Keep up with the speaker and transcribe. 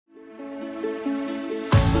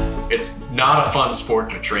It's not a fun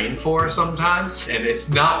sport to train for sometimes, and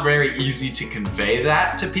it's not very easy to convey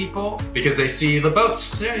that to people because they see the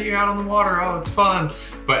boats, yeah, you're out on the water, oh, it's fun.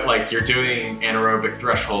 But like you're doing anaerobic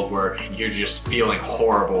threshold work and you're just feeling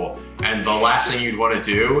horrible. And the last thing you'd want to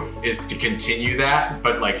do is to continue that,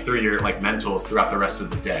 but like through your like mentals throughout the rest of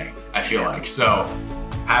the day, I feel like. So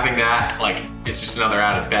having that, like, it's just another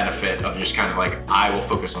added benefit of just kind of like, I will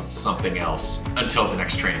focus on something else until the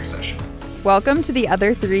next training session. Welcome to The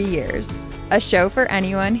Other 3 Years, a show for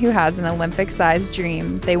anyone who has an Olympic-sized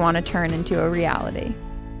dream they want to turn into a reality.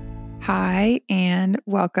 Hi, and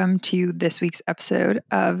welcome to this week's episode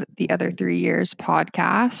of The Other 3 Years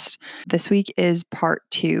podcast. This week is part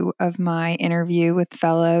 2 of my interview with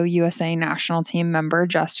fellow USA national team member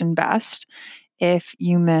Justin Best. If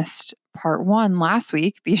you missed part 1 last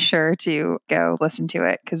week, be sure to go listen to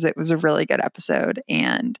it because it was a really good episode.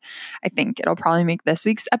 And I think it'll probably make this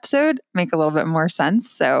week's episode make a little bit more sense.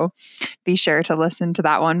 So be sure to listen to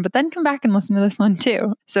that one, but then come back and listen to this one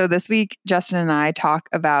too. So this week, Justin and I talk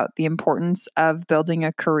about the importance of building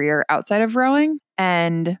a career outside of rowing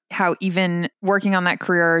and how even working on that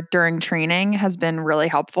career during training has been really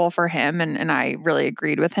helpful for him. And I really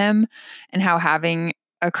agreed with him, and how having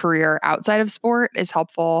a career outside of sport is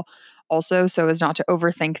helpful also, so as not to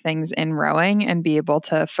overthink things in rowing and be able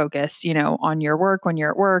to focus, on your work when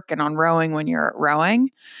you're at work and on rowing when you're at rowing.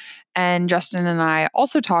 And Justin and I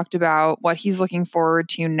also talked about what he's looking forward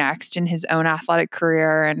to next in his own athletic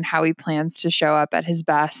career and how he plans to show up at his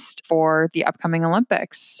best for the upcoming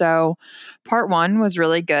Olympics. So part 1 was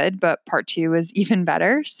really good, but part 2 was even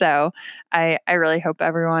better. So I really hope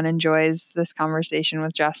everyone enjoys this conversation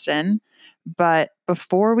with Justin. But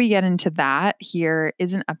before we get into that, here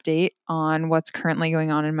is an update on what's currently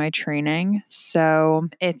going on in my training. So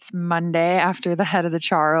it's Monday after the Head of the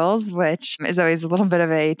Charles, which is always a little bit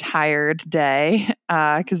of a tired day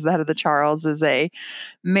because the Head of the Charles is a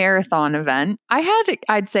marathon event. I had,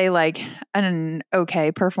 I'd say, like an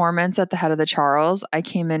okay performance at the Head of the Charles. I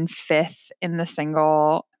came in 5th in the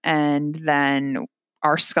single, and then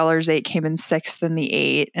our Scullers 8 came in 6th in the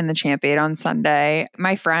 8 in the Champ 8 on Sunday.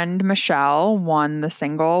 My friend Michelle won the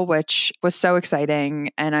single, which was so exciting.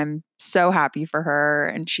 And I'm so happy for her.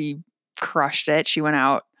 And she crushed it. She went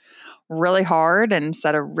out really hard and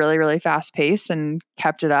set a really, really fast pace and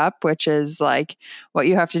kept it up, which is like what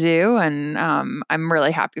you have to do. And I'm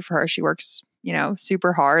really happy for her. She works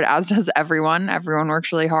super hard, as does everyone. Everyone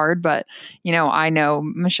works really hard, but, I know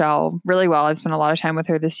Michelle really well. I've spent a lot of time with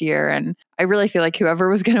her this year, and I really feel like whoever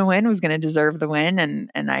was going to win was going to deserve the win.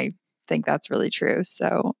 And I think that's really true.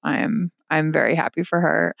 So I'm very happy for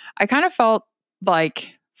her. I kind of felt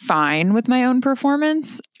like fine with my own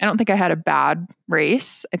performance. I don't think I had a bad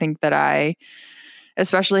race. I think that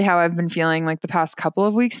especially how I've been feeling like the past couple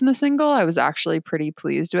of weeks in the single, I was actually pretty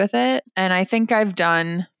pleased with it. And I think I've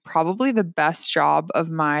done probably the best job of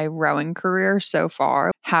my rowing career so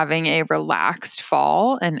far, having a relaxed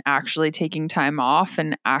fall and actually taking time off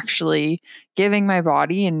and actually giving my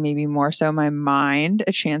body, and maybe more so my mind,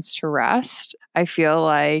 a chance to rest. I feel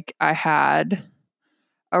like I had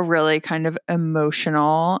a really kind of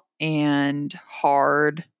emotional and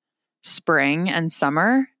hard spring and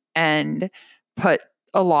summer, and put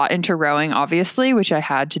a lot into rowing, obviously, which I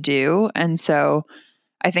had to do. And so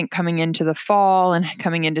I think coming into the fall and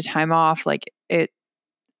coming into time off,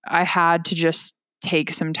 I had to just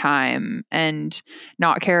take some time and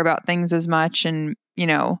not care about things as much and,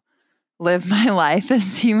 live my life,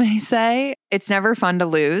 as you may say. It's never fun to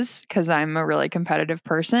lose because I'm a really competitive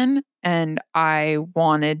person and I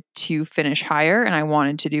wanted to finish higher and I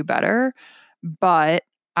wanted to do better. But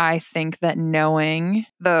I think that knowing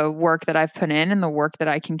the work that I've put in and the work that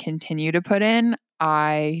I can continue to put in,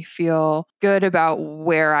 I feel good about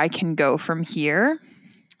where I can go from here.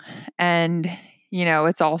 And,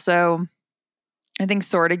 it's also, I think,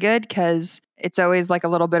 sort of good because it's always like a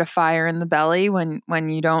little bit of fire in the belly when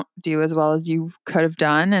you don't do as well as you could have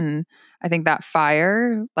done. And I think that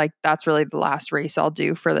fire, like, that's really the last race I'll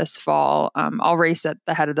do for this fall. I'll race at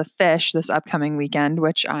the Head of the Fish this upcoming weekend,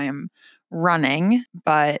 which I am running,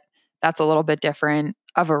 but that's a little bit different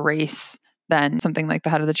of a race than something like the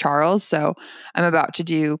Head of the Charles. So I'm about to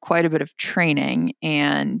do quite a bit of training,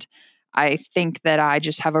 and I think that I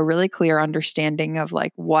just have a really clear understanding of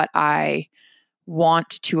like what I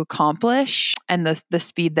want to accomplish and the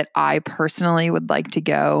speed that I personally would like to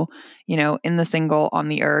go, in the single, on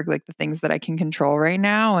the erg, like the things that I can control right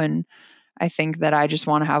now. And I think that I just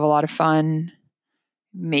want to have a lot of fun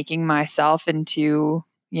making myself into,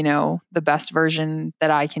 the best version that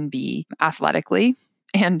I can be athletically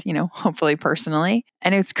and, hopefully personally.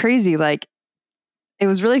 And it's crazy. Like, It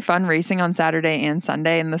was really fun racing on Saturday and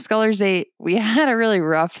Sunday. And the Scullers 8, we had a really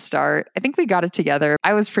rough start. I think we got it together.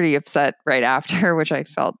 I was pretty upset right after, which I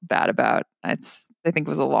felt bad about. I think it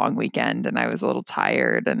was a long weekend and I was a little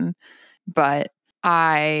tired. But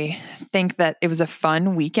I think that it was a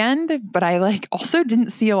fun weekend, but I also didn't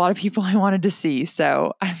see a lot of people I wanted to see.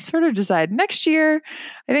 So I'm sort of decided next year,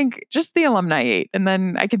 I think just the Alumni 8, and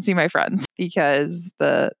then I can see my friends, because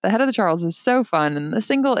the Head of the Charles is so fun and the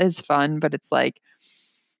single is fun, but it's I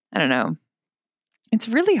don't know. It's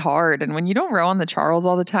really hard. And when you don't row on the Charles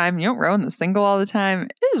all the time, you don't row in the single all the time,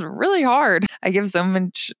 it is really hard. I give so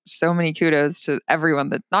many kudos to everyone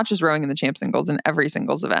that's not just rowing in the champ singles, in every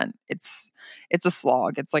singles event. It's a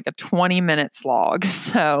slog. It's like a 20-minute slog.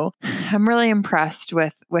 So I'm really impressed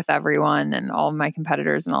with everyone and all of my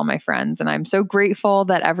competitors and all my friends. And I'm so grateful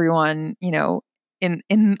that everyone,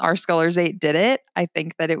 in our Scullers 8 did it. I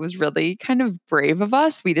think that it was really kind of brave of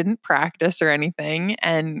us. We didn't practice or anything.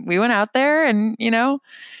 And we went out there and,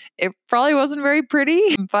 it probably wasn't very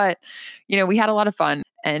pretty, but, we had a lot of fun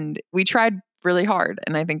and we tried really hard.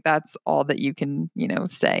 And I think that's all that you can,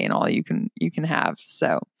 say, and all you can have.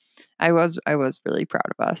 So I was really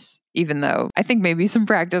proud of us, even though I think maybe some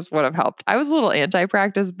practice would have helped. I was a little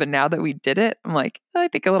anti-practice, but now that we did it, I'm like, I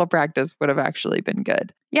think a little practice would have actually been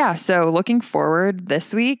good. Yeah. So looking forward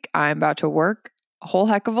this week, I'm about to work a whole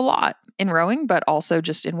heck of a lot in rowing, but also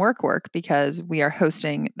just in work, because we are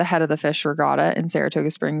hosting the Head of the Fish Regatta in Saratoga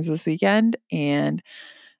Springs this weekend. And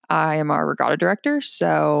I am our regatta director.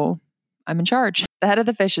 So I'm in charge. The Head of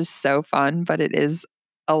the Fish is so fun, but it is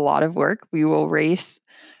a lot of work. We will race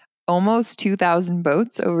almost 2,000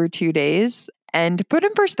 boats over 2 days. And to put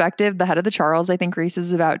in perspective, the Head of the Charles, I think,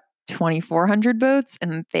 races about 2,400 boats,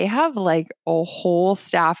 and they have a whole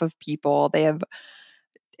staff of people. They have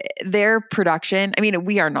their production. I mean,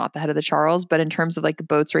 we are not the Head of the Charles, but in terms of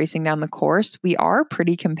boats racing down the course, we are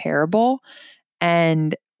pretty comparable.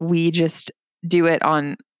 And we just do it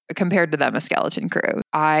compared to them, a skeleton crew.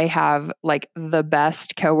 I have the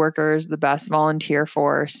best coworkers, the best volunteer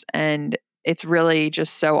force, and it's really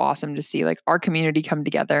just so awesome to see our community come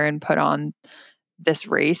together and put on this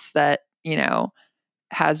race that,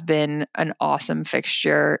 has been an awesome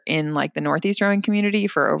fixture in the Northeast rowing community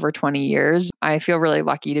for over 20 years. I feel really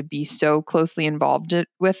lucky to be so closely involved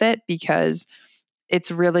with it, because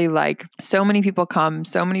it's really so many people come,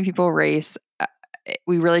 so many people race.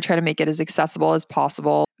 We really try to make it as accessible as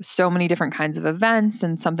possible. So many different kinds of events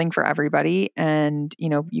and something for everybody. And,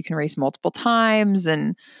 you can race multiple times,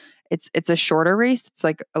 and it's a shorter race. It's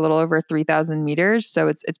a little over 3,000 meters. So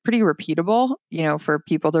it's pretty repeatable, for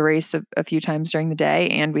people to race a few times during the day.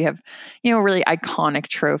 And we have, a really iconic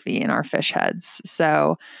trophy in our fish heads.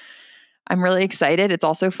 So I'm really excited. It's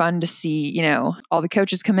also fun to see, all the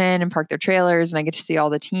coaches come in and park their trailers, and I get to see all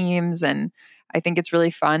the teams. And I think it's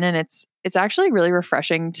really fun. And it's actually really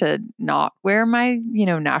refreshing to not wear my,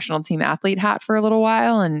 national team athlete hat for a little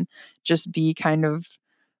while and just be kind of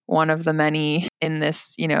one of the many in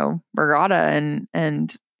this, regatta,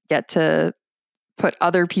 and get to put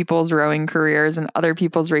other people's rowing careers and other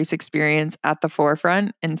people's race experience at the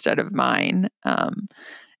forefront instead of mine. And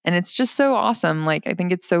it's just so awesome. I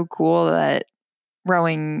think it's so cool that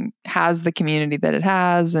rowing has the community that it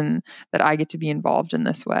has, and that I get to be involved in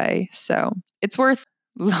this way. So it's worth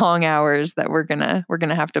long hours that we're gonna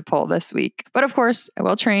have to pull this week. But of course, I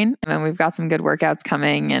will train, and we've got some good workouts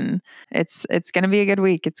coming, and it's gonna be a good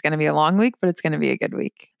week. It's gonna be a long week, but it's gonna be a good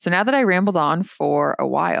week. So now that I rambled on for a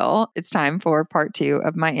while, it's time for part 2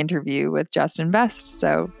 of my interview with Justin Best.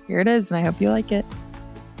 So here it is, and I hope you like it.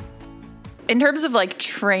 In terms of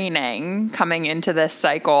training coming into this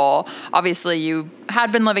cycle, obviously you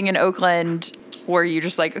had been living in Oakland. Were you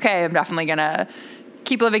just okay, I'm definitely gonna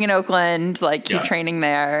keep living in Oakland, keep training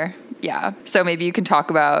there? Yeah. So maybe you can talk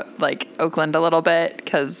about Oakland a little bit,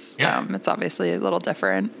 because it's obviously a little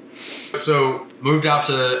different. So moved out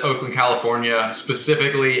to Oakland, California,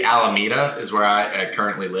 specifically Alameda is where I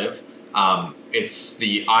currently live. It's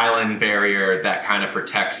the island barrier that kind of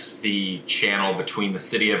protects the channel between the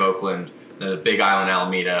city of Oakland, the big island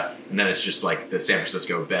Alameda, and then it's just the San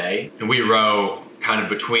Francisco Bay. And we row kind of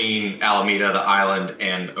between Alameda, the island,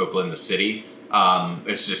 and Oakland, the city.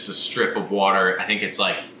 It's just a strip of water. I think it's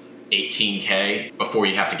 18K before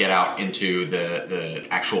you have to get out into the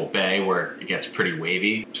actual bay, where it gets pretty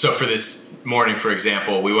wavy. So for this morning, for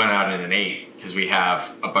example, we went out in an 8 because we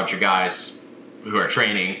have a bunch of guys who are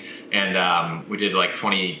training, and we did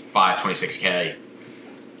 25, 26K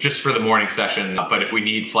just for the morning session. But if we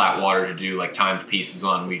need flat water to do like timed pieces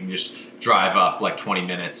on, we can just drive up like 20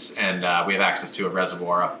 minutes, and we have access to a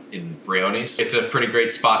reservoir up in Briones. It's a pretty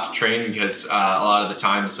great spot to train because a lot of the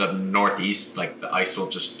times up Northeast, like the ice will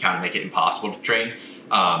just kind of make it impossible to train.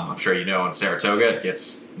 I'm sure you know in Saratoga, it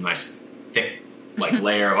gets a nice thick like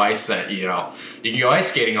layer of ice that, you can go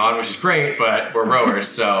ice skating on, which is great, but we're rowers.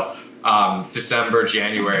 So December,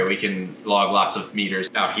 January, we can log lots of meters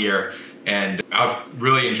out here. And I've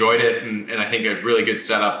really enjoyed it. And I think a really good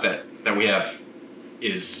setup that we have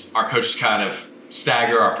is our coaches kind of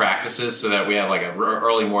stagger our practices so that we have like a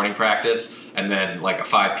early morning practice and then like a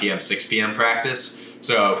 5 p.m., 6 p.m. practice.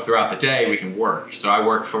 So throughout the day we can work. So I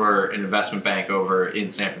work for an investment bank over in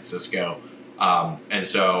San Francisco. And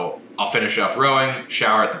so I'll finish up rowing,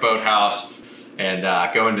 shower at the boathouse, and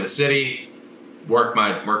go into the city, work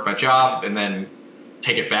my job, and then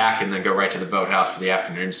take it back and then go right to the boathouse for the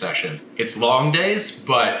afternoon session. It's long days,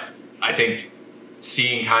 but I think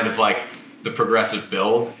seeing kind of like the progressive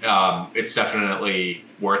build, it's definitely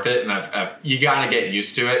worth it. And you got to get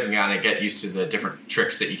used to it and got to get used to the different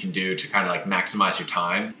tricks that you can do to kind of like maximize your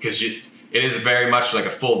time, because it is very much like a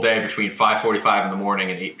full day between 5:45 in the morning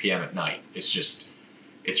and 8 p.m. at night. It's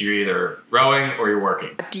you're either rowing or you're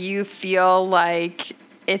working. Do you feel like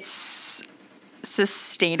it's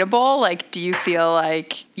sustainable? Like, do you feel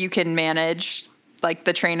like you can manage like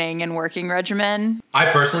the training and working regimen? I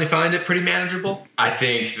personally find it pretty manageable. I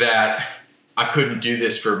think that I couldn't do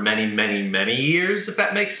this for many, many, many years, if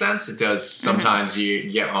that makes sense. It does. Sometimes you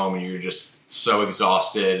get home and you're just so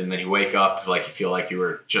exhausted, and then you wake up like you feel like you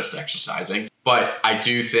were just exercising. But I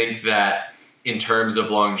do think that in terms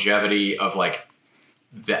of longevity of like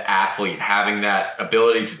the athlete, having that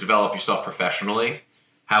ability to develop yourself professionally,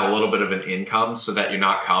 have a little bit of an income so that you're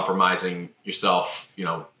not compromising yourself,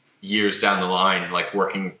 years down the line, like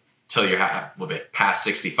working till you're a little bit past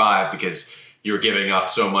 65 because you're giving up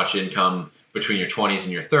so much income between your 20s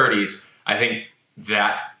and your 30s. I think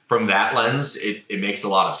that from that lens, it makes a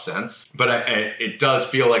lot of sense. But it does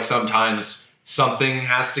feel like sometimes something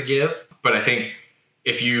has to give. But I think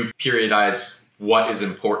if you periodize what is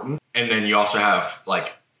important, and then you also have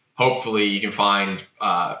like, hopefully you can find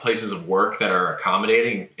places of work that are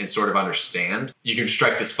accommodating and sort of understand. You can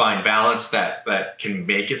strike this fine balance that can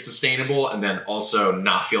make it sustainable and then also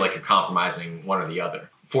not feel like you're compromising one or the other.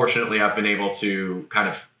 Fortunately, I've been able to kind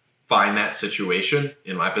of find that situation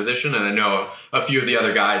in my position. And I know a few of the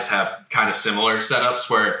other guys have kind of similar setups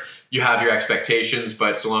where you have your expectations,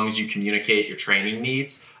 but so long as you communicate your training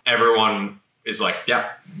needs, everyone is like,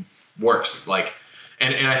 yeah, works. Like,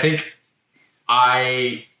 and I think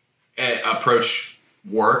I approach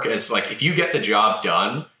work as like, if you get the job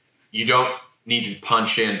done, you don't need to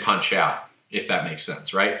punch in, punch out, if that makes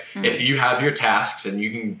sense, right? Mm-hmm. If you have your tasks and you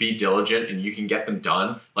can be diligent and you can get them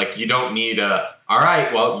done, like you don't need all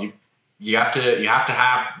right, well, you have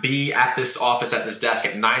to be at this office at this desk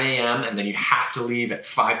at 9 a.m. and then you have to leave at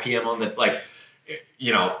 5 p.m. on the, like,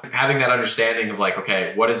 having that understanding of like,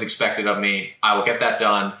 okay, what is expected of me? I will get that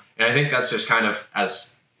done. And I think that's just kind of,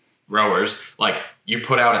 as rowers, like you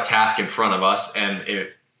put out a task in front of us and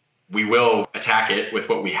we will attack it with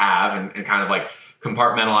what we have and kind of like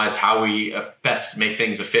compartmentalize how we best make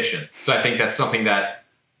things efficient. So I think that's something that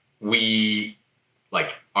we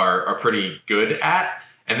like are pretty good at.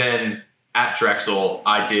 And then at Drexel,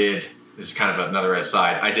 this is kind of another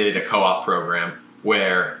aside, I did a co-op program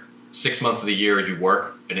where 6 months of the year you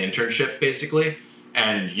work an internship basically,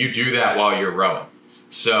 and you do that while you're rowing.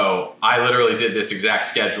 So I literally did this exact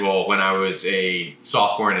schedule when I was a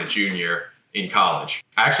sophomore and a junior in college.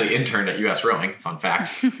 I actually interned at US Rowing, fun fact,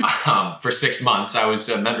 for 6 months. I was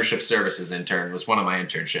a membership services intern, was one of my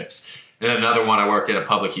internships. And then another one, I worked at a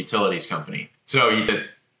public utilities company. So you did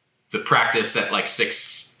the practice at like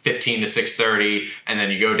 6:15 to 6:30, and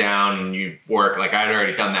then you go down and you work. Like I'd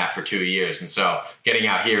already done that for 2 years. And so getting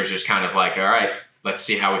out here is just kind of like, all right, let's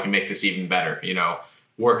see how we can make this even better,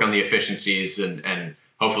 work on the efficiencies and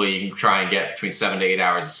hopefully you can try and get between 7 to 8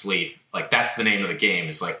 hours of sleep. Like that's the name of the game,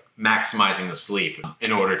 is like maximizing the sleep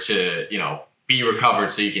in order to, be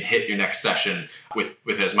recovered so you can hit your next session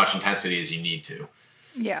with as much intensity as you need to.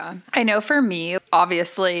 Yeah. I know for me,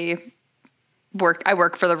 obviously I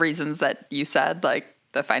work for the reasons that you said, like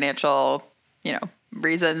the financial,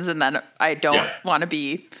 reasons. And then I don't want to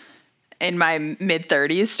be in my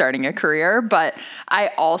mid-30s starting a career. But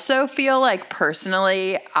I also feel like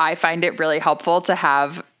personally, I find it really helpful to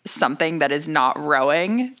have something that is not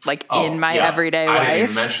rowing, like in my everyday life. I didn't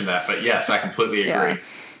even mention that, but yes, I completely agree.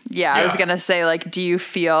 Yeah, I was going to say, like, do you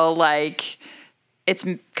feel like it's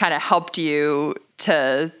kind of helped you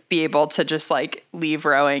to be able to just like leave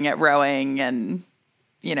rowing at rowing and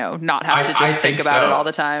not have to just think about it all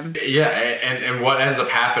the time. Yeah. And what ends up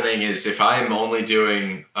happening is if I'm only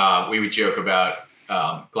doing, we would joke about,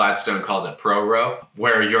 Gladstone calls it pro row,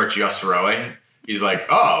 where you're just rowing. He's like,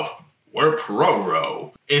 oh, we're pro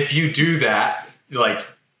row. If you do that, like,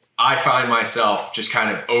 I find myself just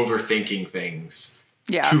kind of overthinking things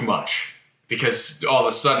too much because all of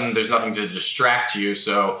a sudden there's nothing to distract you.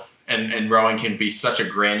 So, and rowing can be such a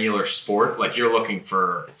granular sport. Like, you're looking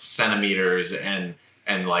for centimeters and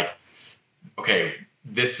like, okay,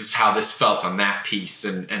 this is how this felt on that piece.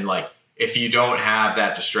 And like, if you don't have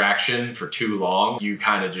that distraction for too long, you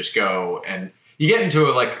kind of just go and you get into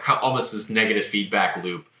almost this negative feedback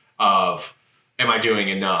loop of, am I doing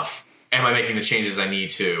enough? Am I making the changes I need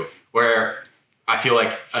to? Where I feel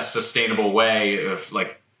like a sustainable way of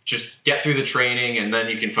like, just get through the training and then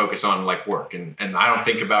you can focus on like work. And I don't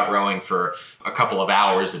think about rowing for a couple of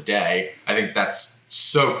hours a day. I think that's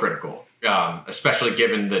so critical, especially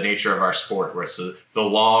given the nature of our sport, where it's the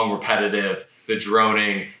long, repetitive, the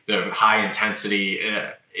droning, the high intensity.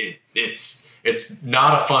 It's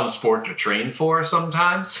not a fun sport to train for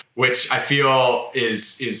sometimes, which I feel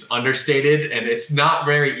is understated. And it's not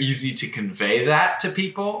very easy to convey that to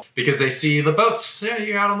people because they see the boats,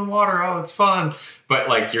 you're out on the water, oh, it's fun. But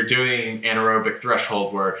like, you're doing anaerobic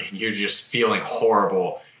threshold work and you're just feeling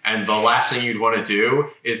horrible. And the last thing you'd want to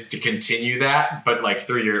do is to continue that, but like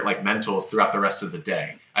through your like mentals throughout the rest of the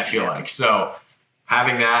day, I feel like. So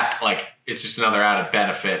having that, like, it's just another added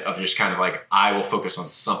benefit of just kind of like, I will focus on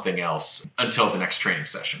something else until the next training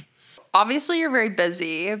session. Obviously, you're very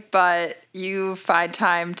busy, but you find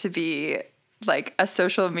time to be like a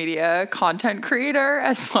social media content creator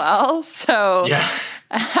as well. So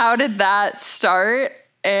how did that start?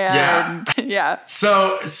 And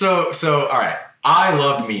So, all right. I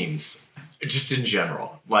love memes just in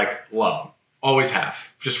general, like love them. Always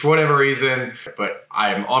have, just for whatever reason. But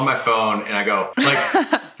I'm on my phone and I go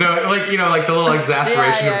like the little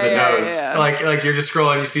exasperation of the nose. Yeah. Like you're just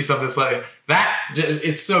scrolling, you see something that's like that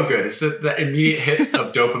is so good. It's that immediate hit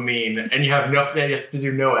of dopamine, and you have to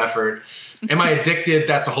do no effort. Am I addicted?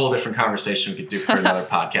 That's a whole different conversation we could do for another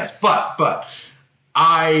podcast. But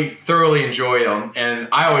I thoroughly enjoy them, and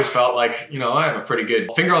I always felt like I have a pretty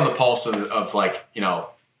good finger on the pulse of like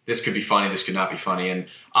this could be funny, this could not be funny. And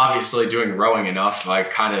obviously doing rowing enough, I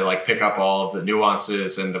kind of like pick up all of the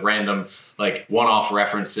nuances and the random like one-off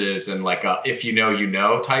references and like if you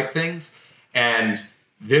know type things. And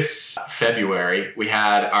this February, we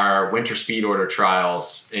had our winter speed order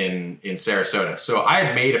trials in Sarasota. So I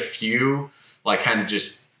had made a few like kind of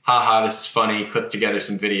just, haha, this is funny, clipped together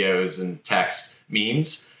some videos and text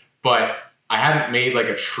memes, but I hadn't made like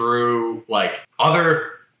a true like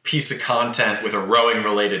other piece of content with a rowing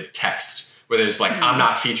related text where there's like, I'm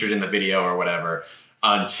not featured in the video or whatever,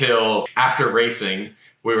 until after racing,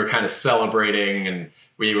 we were kind of celebrating and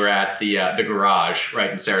we were at the garage right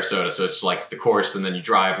in Sarasota. So it's like the course and then you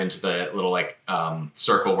drive into the little like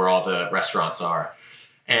circle where all the restaurants are.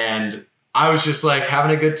 And I was just like having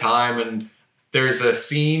a good time. And there's a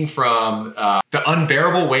scene from The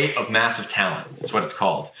Unbearable Weight of Massive Talent is what it's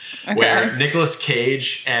called, where Nicolas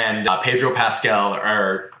Cage and Pedro Pascal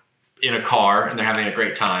are in a car and they're having a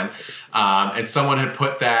great time. And someone had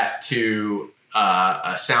put that to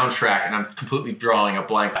a soundtrack, and I'm completely drawing a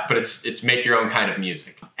blank, but it's make your own kind of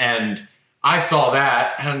music. And I saw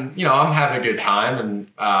that and, I'm having a good time. And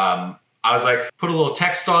I was like, put a little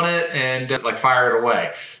text on it and like fire it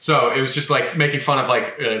away. So it was just like making fun of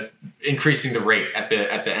like increasing the rate at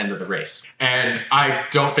the end of the race. And I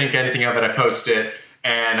don't think anything of it. I post it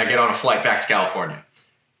and I get on a flight back to California.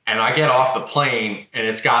 And I get off the plane and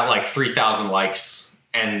it's got like 3,000 likes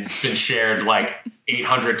and it's been shared like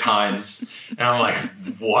 800 times. And I'm like,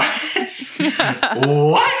 what?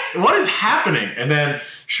 What is happening? And then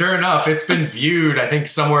sure enough, it's been viewed, I think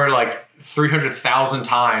somewhere like 300,000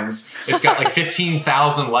 times. It's got like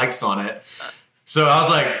 15,000 likes on it. So I was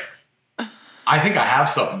like, I think I have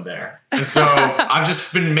something there. And so I've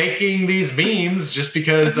just been making these memes just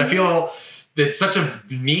because I feel it's such a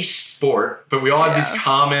niche sport, but we all have these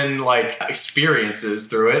common like experiences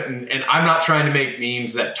through it. And I'm not trying to make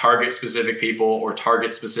memes that target specific people or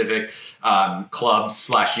target specific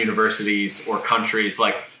clubs / universities or countries.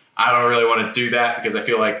 Like, I don't really want to do that because I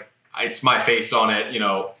feel like it's my face on it.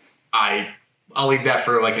 I'll leave that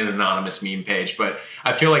for like an anonymous meme page, but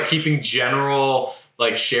I feel like keeping general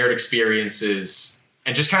like shared experiences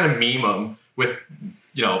and just kind of meme them with,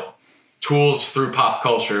 tools through pop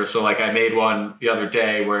culture. So like I made one the other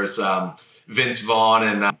day where it's Vince Vaughn,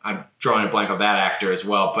 and I'm drawing a blank on that actor as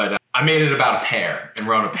well, but I made it about a pear and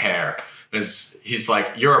rowing a pear He's like,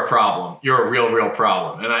 you're a problem. You're a real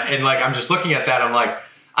problem. And I'm just looking at that. I'm like,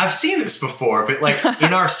 I've seen this before, but like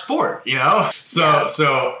in our sport, you know?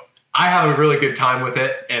 So I have a really good time with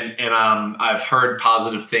it. And I've heard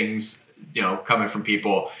positive things, you know, coming from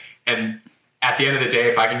people. And at the end of the day,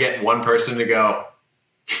 if I can get one person to go,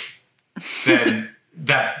 then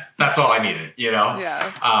that's all I needed, you know?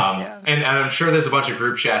 And I'm sure there's a bunch of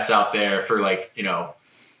group chats out there for like, you know,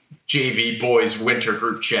 JV boys winter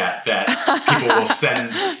group chat that people will send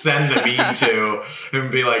the meme to and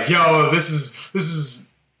be like, yo, this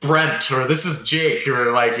is Brent or this is Jake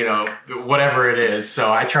or like, you know, whatever it is.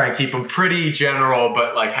 So I try and keep them pretty general,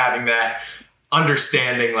 but like having that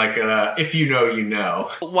understanding, like if you know, you know.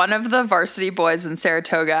 One of the varsity boys in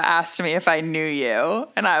Saratoga asked me if I knew you,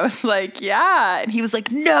 and I was like, yeah. And he was like,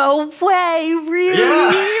 no way, really?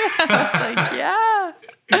 Yeah. I was like, yeah.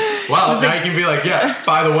 Wow, now you can be like, yeah,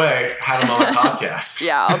 by the way, had him on the podcast.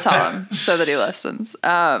 Yeah, I'll tell him so that he listens.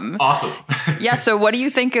 Awesome. Yeah, so what do you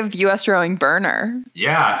think of U.S. Rowing Burner?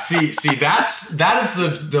 Yeah, see, that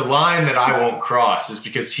is the line that I won't cross, is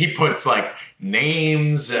because he puts like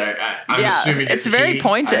names. I'm assuming it's very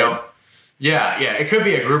pointed. Yeah, it could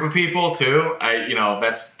be a group of people too.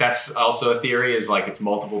 That's also a theory, is like it's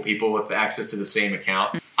multiple people with access to the same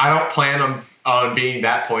account. I don't plan on being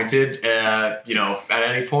that pointed, you know, at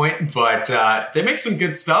any point, but they make some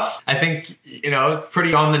good stuff. I think, you know,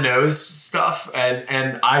 pretty on the nose stuff,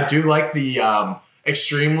 and I do like the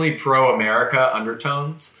extremely pro-America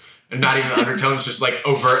undertones. And not even undertones, just like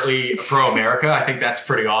overtly pro-America. I think that's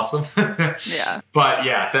pretty awesome. Yeah. But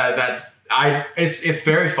yeah, it's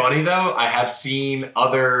very funny though. I have seen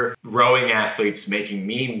other rowing athletes making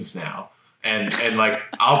memes now. And like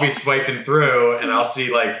I'll be swiping through and I'll see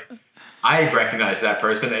like, I recognize that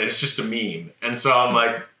person and it's just a meme. And so I'm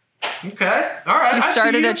like, okay, all right. You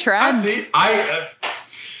started a trend. I see.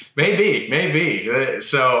 Maybe.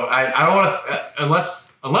 So I don't want to,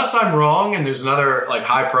 unless I'm wrong and there's another like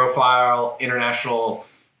high profile international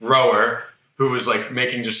rower who was like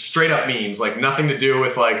making just straight up memes, like nothing to do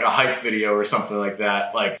with like a hype video or something like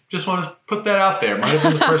that. Like just want to put that out there. Might have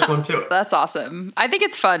been the first one too. That's awesome. I think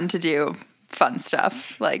it's fun to do fun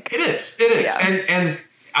stuff. Like it is. Yeah. And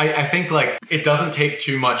I think like it doesn't take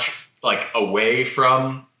too much like away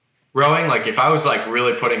from rowing. Like if I was like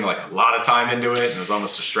really putting like a lot of time into it and it was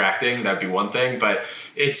almost distracting, that'd be one thing, but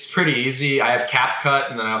it's pretty easy. I have CapCut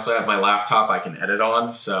and then I also have my laptop I can edit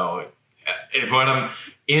on. So when I'm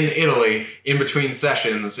in Italy in between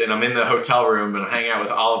sessions and I'm in the hotel room and I hang out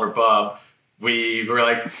with Oliver Bubb, we were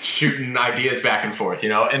like shooting ideas back and forth, you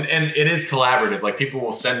know, and it is collaborative. Like people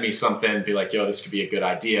will send me something and be like, yo, this could be a good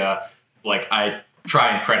idea. Like I try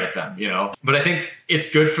and credit them, you know, but I think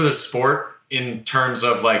it's good for the sport in terms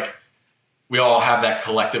of like, we all have that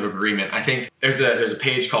collective agreement. I think there's a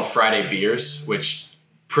page called Friday Beers, which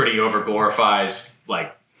pretty over glorifies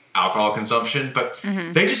like alcohol consumption, but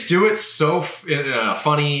they just do it so in a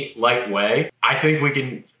funny, light way. I think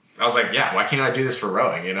I was like, yeah, why can't I do this for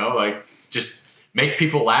rowing? You know, like just make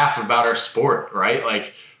people laugh about our sport, right?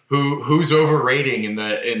 Like who's overrating in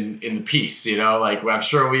the piece, you know, like I'm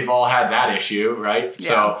sure we've all had that issue, right? Yeah.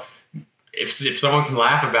 So if someone can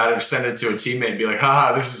laugh about it or send it to a teammate and be like,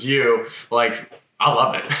 haha, this is you, like, I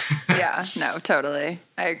love it. Yeah, no, totally.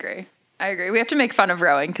 I agree. We have to make fun of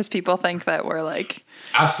rowing because people think that we're like,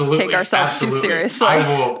 take ourselves too seriously. I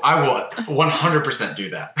will 100% do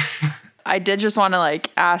that. I did just want to like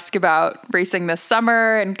ask about racing this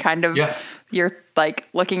summer and kind of you're like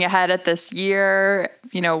looking ahead at this year,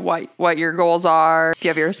 you know, what your goals are. If you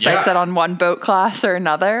have your sights set on one boat class or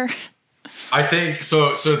another. I think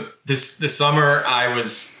so this summer I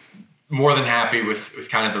was more than happy with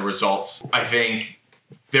kind of the results. I think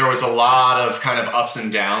there was a lot of kind of ups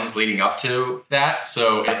and downs leading up to that.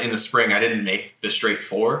 So in the spring, I didn't make the straight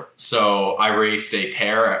four. So I raced a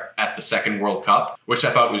pair at the second World Cup, which I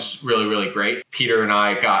thought was really, really great. Peter and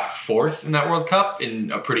I got fourth in that World Cup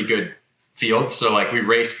in a pretty good field. So like we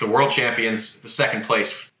raced the world champions, the second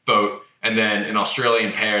place boat, and then an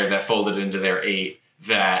Australian pair that folded into their 8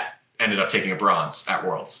 that ended up taking a bronze at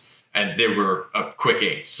Worlds. And they were a quick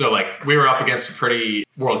 8. So like we were up against a pretty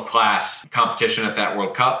world-class competition at that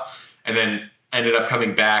World Cup, and then ended up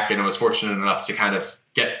coming back, and I was fortunate enough to kind of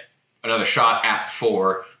get another shot at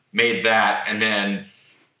 4, made that, and then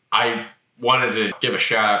I wanted to give a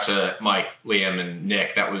shout out to Mike, Liam, and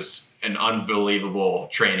Nick. That was an unbelievable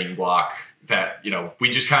training block that, you know, we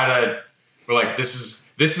just kind of were like,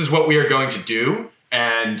 this is what we are going to do,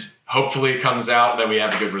 and hopefully it comes out that we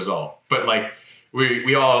have a good result. But like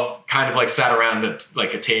we all kind of like sat around at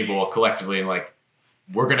like a table collectively and like,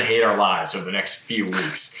 we're going to hate our lives over the next few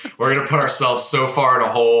weeks. We're going to put ourselves so far in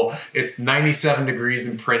a hole. It's 97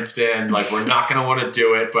 degrees in Princeton. Like, we're not going to want to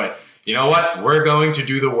do it, but you know what? We're going to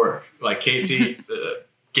do the work. Like, Casey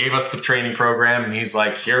gave us the training program, and he's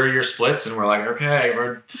like, here are your splits. And we're like, okay,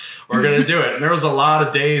 we're going to do it. And there was a lot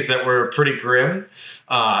of days that were pretty grim,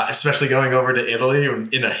 especially going over to Italy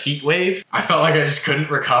in a heat wave. I felt like I just couldn't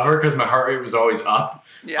recover because my heart rate was always up.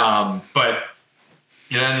 Yeah. But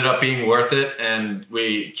it ended up being worth it, and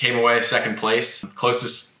we came away second place.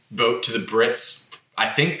 Closest boat to the Brits, I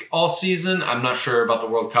think, all season. I'm not sure about the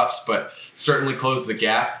World Cups, but certainly closed the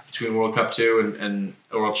gap between World Cup 2 and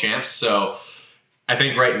World Champs. So I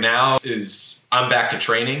think right now I'm back to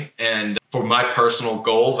training, and for my personal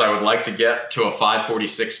goals, I would like to get to a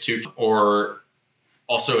 5:46.2 or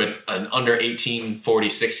also an under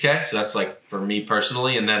 18:46K. So that's like for me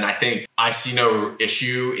personally. And then I think I see no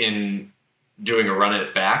issue in doing a run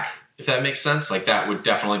it back, if that makes sense. Like, that would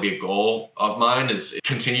definitely be a goal of mine, is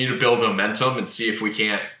continue to build momentum and see if we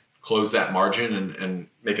can't close that margin and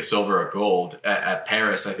make a silver or gold at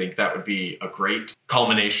Paris. I think that would be a great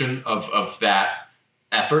culmination of that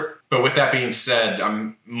effort. But with that being said,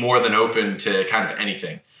 I'm more than open to kind of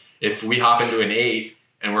anything. If we hop into an 8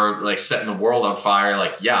 and we're like setting the world on fire,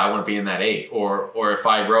 like, yeah, I want to be in that 8. Or if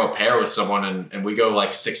I row a pair with someone and we go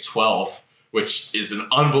like 6:12, which is an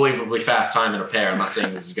unbelievably fast time in a pair. I'm not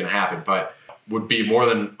saying this is going to happen, but would be more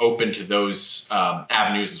than open to those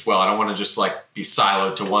avenues as well. I don't want to just like be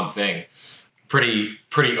siloed to one thing. Pretty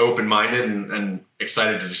open-minded and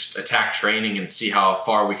excited to just attack training and see how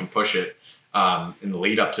far we can push it in the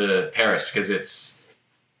lead up to Paris, because it's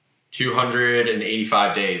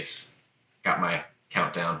 285 days. Got my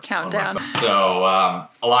countdown. So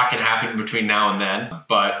a lot can happen between now and then,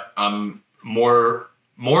 but I'm more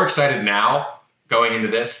excited now going into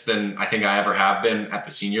this than I think I ever have been at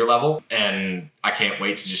the senior level. And I can't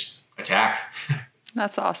wait to just attack.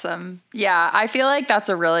 That's awesome. Yeah, I feel like that's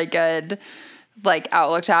a really good like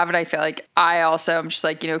outlook to have. And I feel like I also am just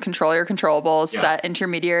like, control your controllables, set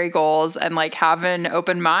intermediary goals, and like have an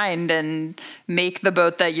open mind and make the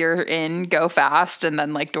boat that you're in go fast, and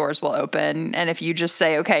then like doors will open. And if you just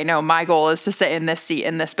say, okay, no, my goal is to sit in this seat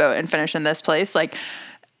in this boat and finish in this place, like,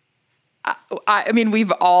 I mean,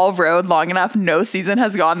 we've all rowed long enough. No season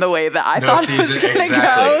has gone the way that I thought it was going to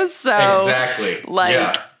go. So, I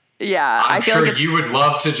feel sure like you would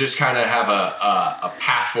love to just kind of have a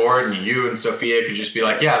path forward, and you and Sophia could just be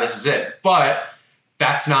like, yeah, this is it. But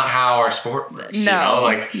that's not how our sport works.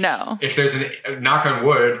 No. If there's knock on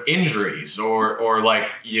wood, injuries or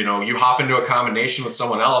like, you hop into a combination with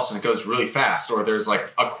someone else and it goes really fast, or there's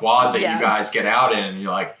like a quad that you guys get out in and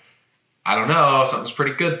you're like, I don't know, something's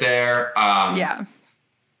pretty good there.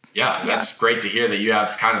 That's great to hear that you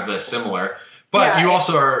have kind of the similar, but you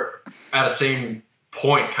also are at a same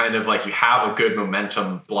point, kind of like you have a good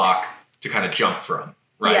momentum block to kind of jump from,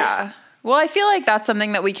 right? Yeah. Well, I feel like that's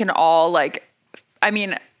something that we can all like, I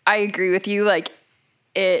mean, I agree with you. Like,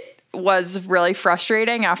 it was really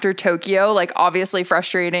frustrating after Tokyo, like obviously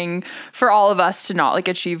frustrating for all of us to not like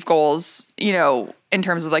achieve goals, in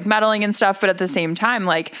terms of like medaling and stuff. But at the same time,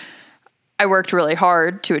 like, I worked really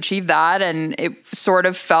hard to achieve that. And it sort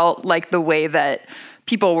of felt like the way that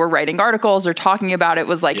people were writing articles or talking about it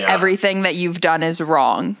was like everything that you've done is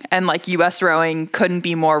wrong. And like US rowing couldn't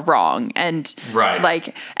be more wrong. And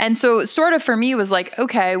and so sort of for me was like,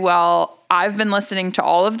 okay, well, I've been listening to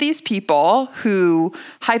all of these people who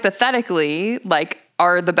hypothetically like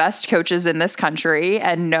are the best coaches in this country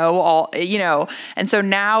and know all, and so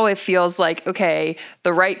now it feels like, okay,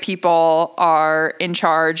 the right people are in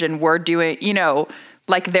charge and we're doing,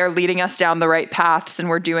 like they're leading us down the right paths and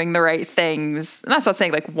we're doing the right things. And that's not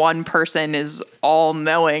saying like one person is all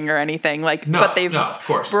knowing or anything, like, but they've of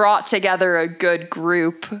course brought together a good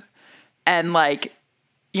group, and like,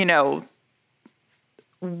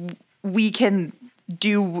 we can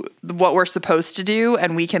do what we're supposed to do,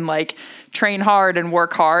 and we can like train hard and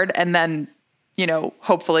work hard, and then,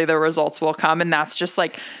 hopefully the results will come. And that's just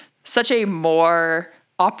like such a more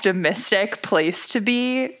optimistic place to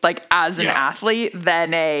be, like as an athlete,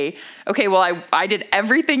 than okay, well, I did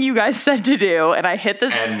everything you guys said to do and I hit the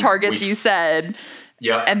targets you said.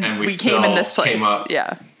 Yeah. And we came in this place.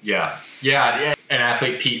 Yeah. An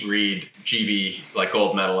athlete, Pete Reed, GB, like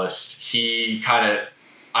gold medalist, he kind of,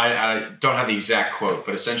 I don't have the exact quote,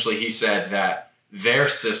 but essentially he said that their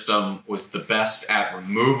system was the best at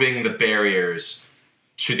removing the barriers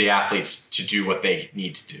to the athletes to do what they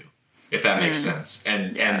need to do, if that makes sense.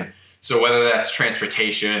 And so whether that's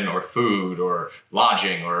transportation or food or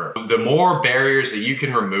lodging, or the more barriers that you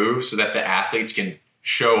can remove so that the athletes can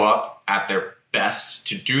show up at their best,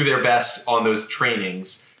 to do their best on those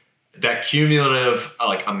trainings, that cumulative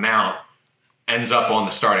amount ends up on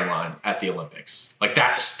the starting line at the Olympics. Like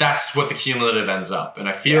that's what the cumulative ends up. And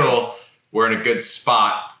I feel we're in a good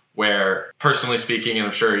spot where, personally speaking, and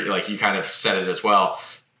I'm sure like you kind of said it as well,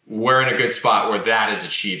 we're in a good spot where that is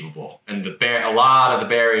achievable. And a lot of the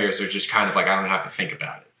barriers are just kind of like, I don't have to think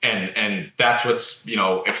about it. And that's what's,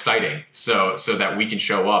 exciting. So that we can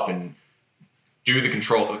show up and do the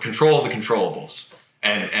control of the controllables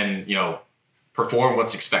and perform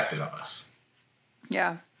what's expected of us.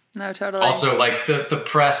 Yeah. No, totally. Also, like the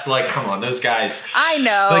press, like, come on, those guys. I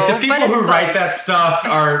know. Like the people who write that stuff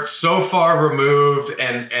are so far removed,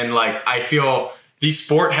 and like I feel the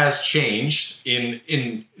sport has changed.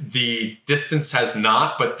 In the distance has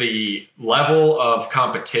not, but the level of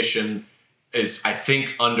competition is, I think,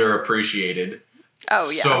 underappreciated.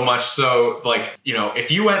 Oh yeah. So much so, like,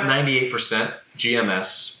 if you went 98%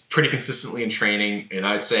 GMS pretty consistently in training, and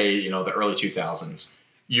I'd say the early 2000s.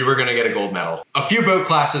 You were going to get a gold medal. A few boat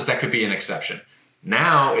classes, that could be an exception.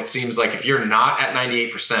 Now it seems like if you're not at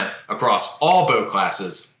 98% across all boat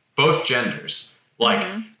classes, both genders, like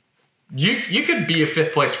you could be a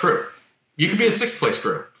 5th place crew. You could be a 6th place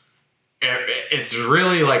crew. It's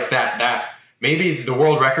really like that maybe the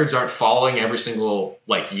world records aren't falling every single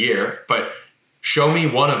year, but show me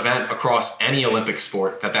one event across any Olympic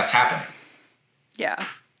sport that's happening. Yeah.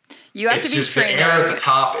 You have to be training. The air at the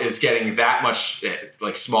top is getting that much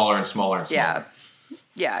smaller and smaller and smaller.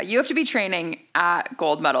 Yeah. You have to be training at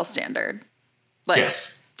gold medal standard.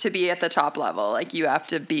 Yes. To be at the top level, you have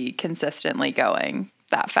to be consistently going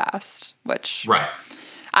that fast, which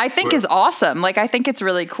I think is awesome. I think it's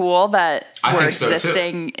really cool that we're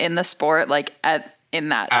existing in the sport in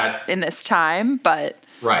this time, but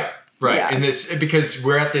Right. Yeah. In this, because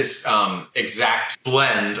we're at this exact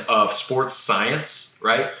blend of sports science,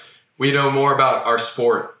 right? We know more about our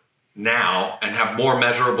sport now and have more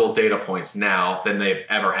measurable data points now than they've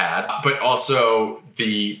ever had. But also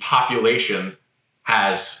the population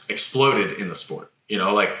has exploded in the sport.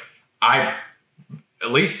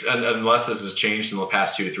 At least unless this has changed in the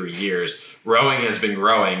past 2 to 3 years, rowing has been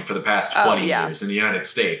growing for the past 20 years in the United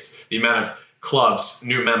States. The amount of clubs,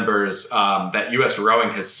 new members that U.S. rowing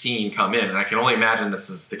has seen come in, and I can only imagine this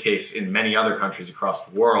is the case in many other countries across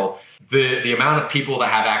the world. The amount of people that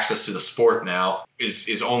have access to the sport now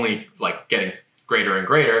is only getting greater and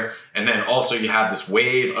greater. And then also you have this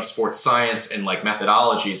wave of sports science and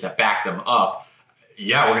methodologies that back them up.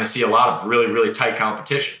 Yeah, we're going to see a lot of really, really tight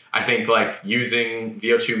competition. I think using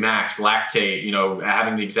VO2 max, lactate,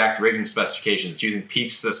 having the exact rigging specifications, using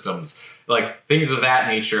peach systems, things of that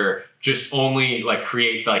nature just only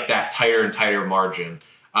create that tighter and tighter margin.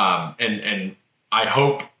 And I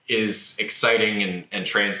hope is exciting and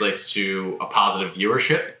translates to a positive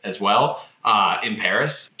viewership as well in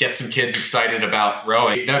Paris. Get some kids excited about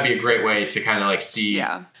rowing. That'd be a great way to kind of see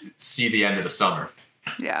the end of the summer.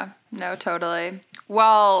 Yeah, no, totally.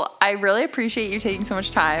 Well, I really appreciate you taking so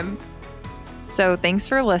much time. So thanks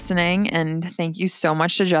for listening, and thank you so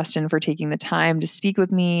much to Justin for taking the time to speak with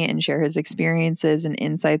me and share his experiences and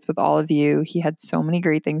insights with all of you. He had so many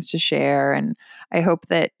great things to share, and I hope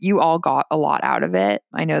that you all got a lot out of it.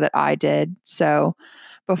 I know that I did. So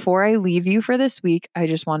before I leave you for this week, I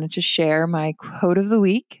just wanted to share my quote of the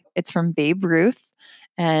week. It's from Babe Ruth,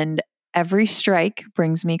 and every strike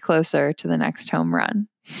brings me closer to the next home run.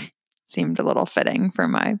 Seemed a little fitting for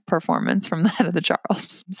my performance from the Head of the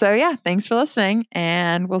Charles. So yeah, thanks for listening,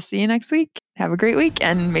 and we'll see you next week. Have a great week,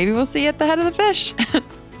 and maybe we'll see you at the Head of the Fish.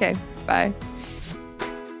 Okay, bye.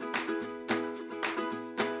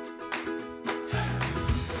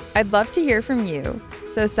 I'd love to hear from you,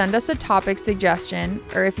 so send us a topic suggestion,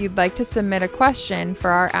 or if you'd like to submit a question for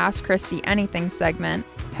our Ask Christy Anything segment,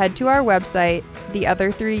 head to our website,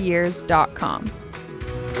 theother3years.com.